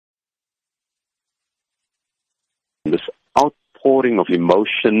this outpouring of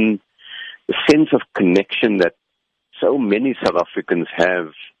emotion, the sense of connection that so many South Africans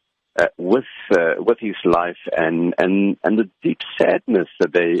have with his life, and the deep sadness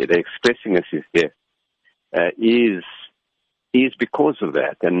that they're expressing as his death is because of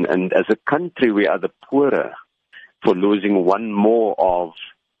that. And as a country, we are the poorer for losing one more of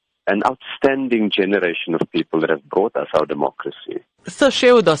an outstanding generation of people that have brought us our democracy. Sir,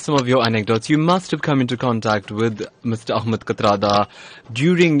 share with us some of your anecdotes. You must have come into contact with Mr. Ahmed Kathrada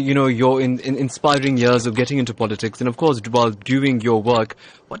during, your inspiring years of getting into politics, and of course, while doing your work.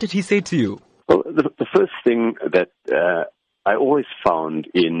 What did he say to you? Well, the first thing that I always found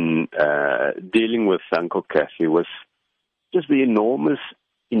in dealing with Uncle Kathy was just the enormous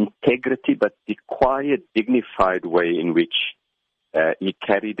integrity, but the quiet, dignified way in which he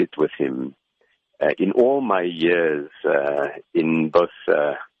carried it with him. In all my years in both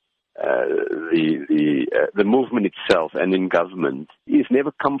the movement itself and in government, he's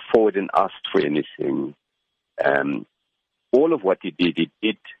never come forward and asked for anything. All of what he did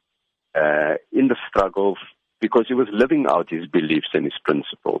in the struggle because he was living out his beliefs and his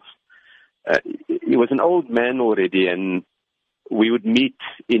principles. He was an old man already, and we would meet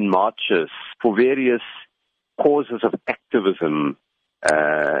in marches for various causes of activism,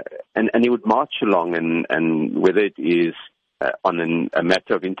 and he would march along, and whether it is on a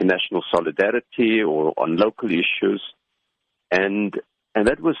matter of international solidarity or on local issues, and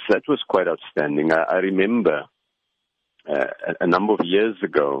that was quite outstanding. I remember a number of years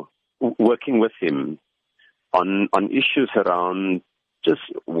ago working with him on issues around just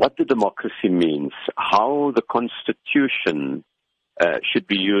what the democracy means, how the Constitution should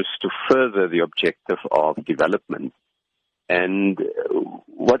be used to further the objective of development. And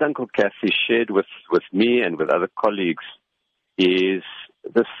what Uncle Kathy shared with me and with other colleagues is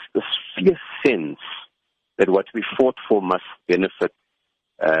this fierce sense that what we fought for must benefit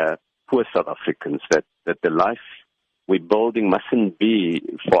poor South Africans, that the life we're building mustn't be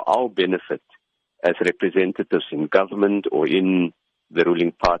for our benefit as representatives in government or in the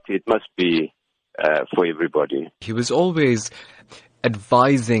ruling party. It must be for everybody. He was always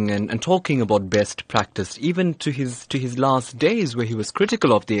advising and talking about best practice, even to his last days, where he was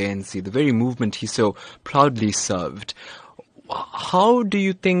critical of the ANC, the very movement he so proudly served. How do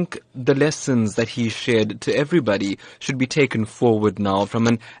you think the lessons that he shared to everybody should be taken forward now from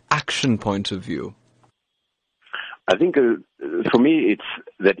an action point of view? I think for me it's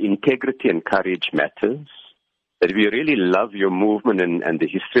that integrity and courage matters, that if you really love your movement and the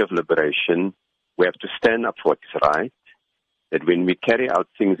history of liberation, we have to stand up for what is right, that when we carry out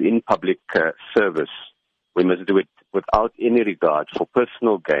things in public service, we must do it without any regard for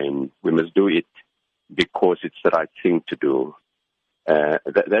personal gain. We must do it because it's the right thing to do.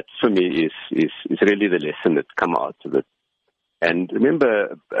 That for me is really the lesson that come out of it. And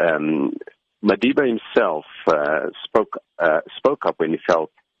remember, Madiba himself spoke up when he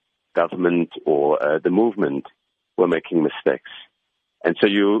felt government or the movement were making mistakes. And so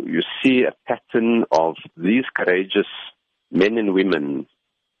you see a pattern of these courageous men and women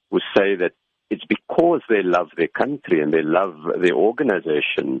who say that it's because they love their country and they love their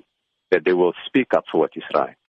organization that they will speak up for what is right.